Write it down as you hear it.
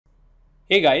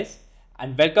Hey guys,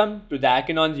 and welcome to the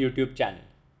Akinon's YouTube channel.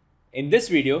 In this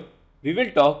video, we will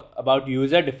talk about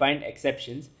user-defined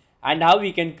exceptions and how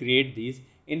we can create these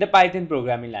in the Python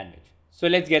programming language. So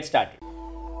let's get started.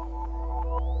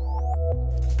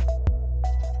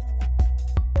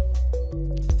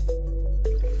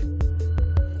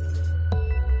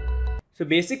 So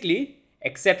basically,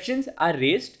 exceptions are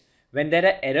raised when there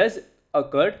are errors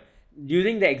occurred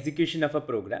during the execution of a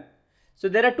program. So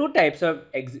there are two types of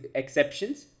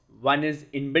exceptions. One is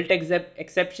inbuilt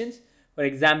exceptions, for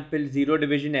example, zero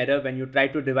division error when you try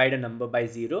to divide a number by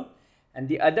zero, and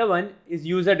the other one is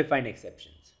user-defined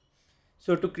exceptions.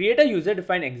 So to create a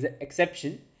user-defined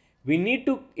exception, we need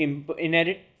to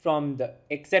inherit from the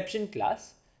exception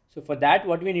class. So for that,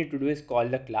 what we need to do is call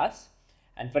the class,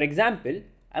 and for example,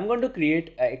 I'm going to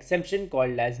create an exception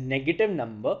called as negative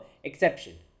number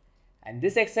exception, and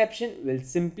this exception will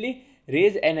simply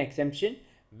raise an exception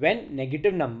when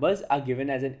negative numbers are given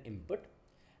as an input,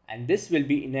 and this will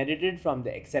be inherited from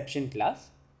the exception class.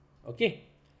 Okay,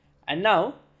 and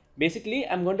now basically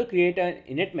I'm going to create an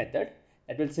init method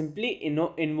that will simply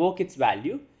invoke its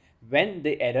value when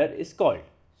the error is called.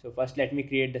 So first let me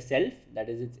create the self, that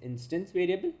is its instance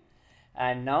variable,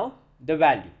 and now the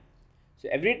value. So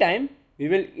every time we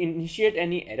will initiate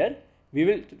any error, we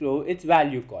will throw its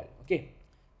value call. Okay,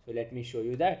 so let me show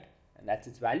you that, and that's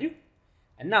its value.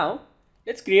 And now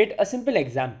let's create a simple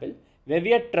example where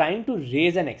we are trying to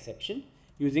raise an exception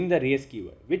using the raise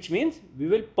keyword, which means we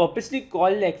will purposely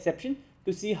call the exception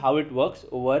to see how it works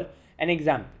over an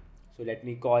example. So let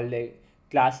me call the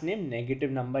class name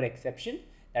negative number exception,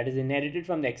 that is inherited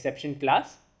from the exception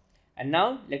class. And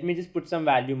now let me just put some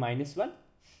value -1.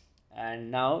 And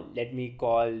now let me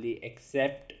call the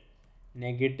except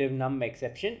negative num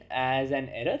exception as an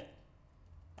error,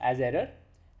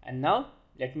 and now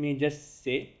let me just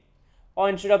say, or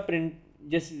instead of print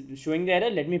just showing the error,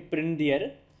 let me print the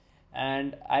error,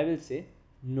 and I will say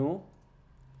no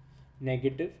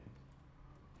negative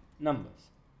numbers,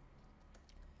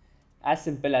 as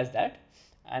simple as that.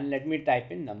 And let me type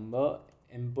in number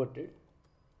inputted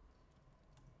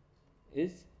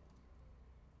is,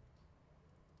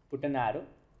 put an arrow,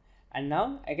 and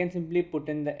now I can simply put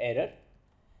in the error,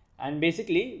 and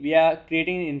basically we are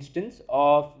creating an instance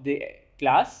of the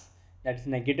class that is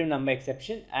negative number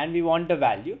exception, and we want a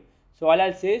value. So all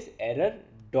I'll say is error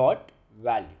dot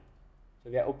value.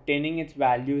 So we are obtaining its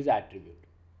values attribute.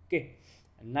 Okay,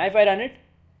 and now if I run it,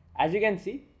 as you can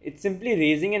see, it's simply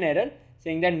raising an error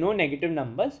saying that no negative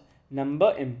numbers,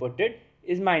 number inputted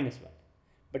is -1.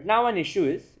 But now one issue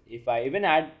is, if I even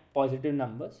add positive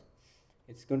numbers,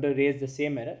 it's going to raise the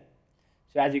same error.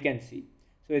 So as you can see,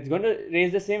 so it's going to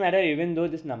raise the same error even though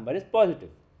this number is positive.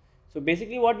 So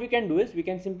basically what we can do is we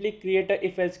can simply create a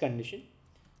if-else condition.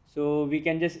 So we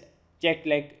can just check,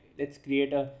 like, let's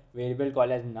create a variable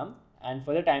called as num, and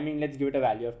for the timing let's give it a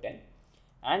value of 10,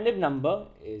 and if number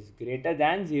is greater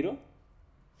than 0,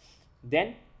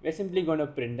 then we're simply going to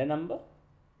print the number,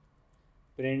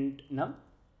 print num,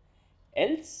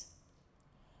 else,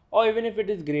 or even if it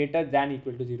is greater than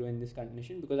equal to 0 in this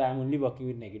condition, because I am only working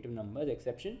with negative numbers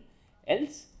exception,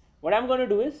 else what I'm going to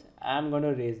do is I'm going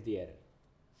to raise the error.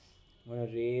 I'm going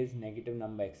to raise negative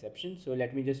number exception. So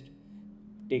let me just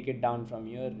take it down from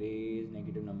here, raise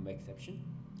negative number exception,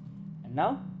 and now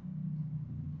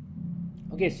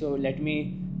okay, so let me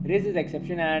raise this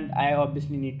exception, and I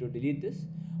obviously need to delete this,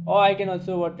 or I can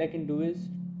also, what I can do is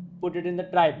put it in the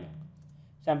try block.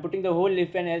 So I'm putting the whole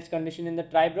if and else condition in the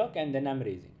try block, and then I'm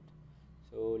raising it.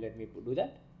 So let me do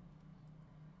that,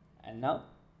 and now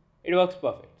it works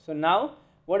perfect. So now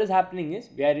what is happening is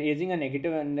we are raising a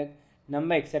negative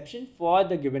number exception for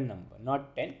the given number,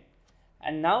 not 10.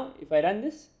 And now if I run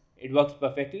this, it works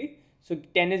perfectly. So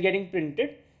 10 is getting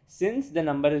printed since the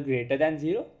number is greater than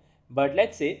 0. But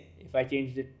let's say if I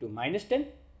changed it to -10,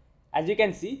 as you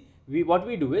can see, what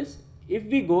we do is, if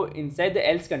we go inside the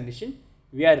else condition,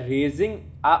 we are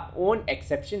raising our own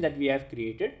exception that we have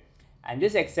created, and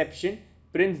this exception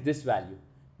prints this value,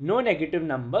 no negative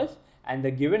numbers, and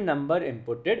the given number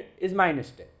inputted is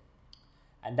 -10,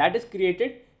 and that is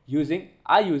created using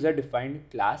our user defined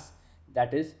class,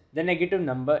 that is the negative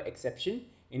number exception,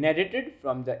 inherited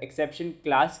from the exception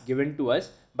class given to us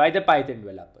by the Python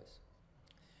developers.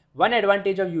 One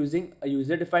advantage of using a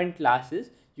user defined class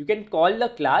is you can call the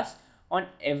class on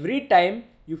every time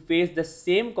you face the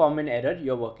same common error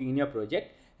you're working in your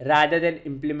project, rather than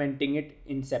implementing it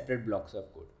in separate blocks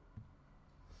of code.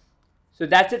 So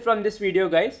that's it from this video,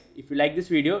 guys. If you like this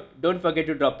video, don't forget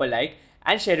to drop a like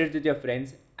and share it with your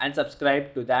friends, and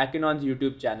subscribe to the Akinon's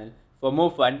YouTube channel for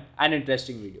more fun and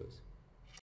interesting videos.